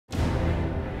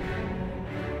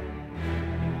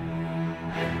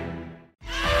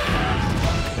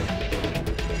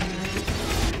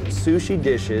sushi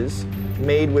dishes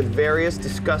made with various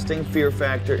disgusting fear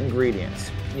factor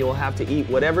ingredients. You will have to eat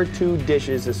whatever 2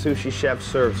 dishes a sushi chef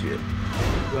serves you.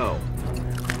 Go.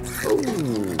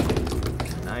 Ooh,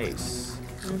 nice.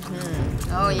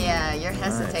 Oh yeah, you're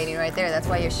hesitating right there. That's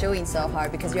why you're chewing so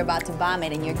hard, because you're about to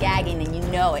vomit and you're gagging and you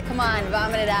know it. Come on,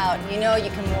 vomit it out. You know you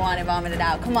can want to vomit it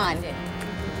out. Come on.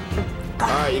 All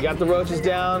right, you got the roaches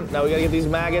down. Now we gotta get these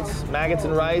maggots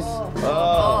and rice.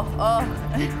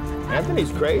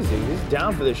 Anthony's crazy. He's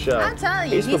down for this show. I'm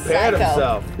telling you, he's prepared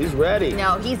himself. He's ready.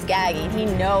 No, he's gagging. He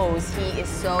knows he is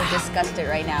so disgusted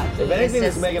right now. If anything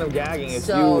that's making him gagging, it's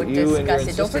so you and your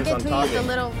insistence Don't forget on to talking. use the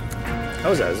little... How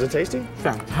was that? Is it tasty?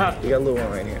 Fantastic. You got a little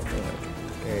one right here.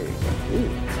 There you go. Ooh.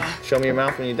 Show me your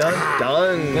mouth when you're done.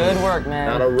 Done. Good work, man.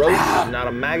 Not a roach, not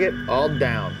a maggot, all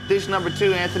down. Dish number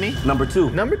 2, Anthony. Number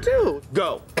 2. Number 2.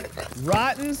 Go.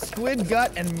 Rotten squid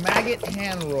gut and maggot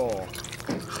hand roll.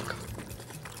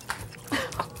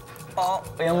 Oh,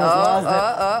 we almost lost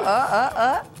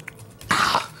it.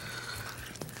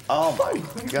 Oh my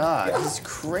God, this is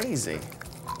crazy.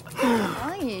 I'm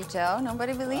telling you, Joe,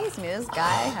 nobody believes me. This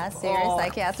guy has serious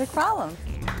psychiatric problems.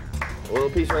 A little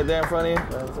piece right there in front of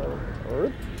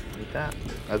you. Eat that.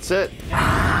 That's it.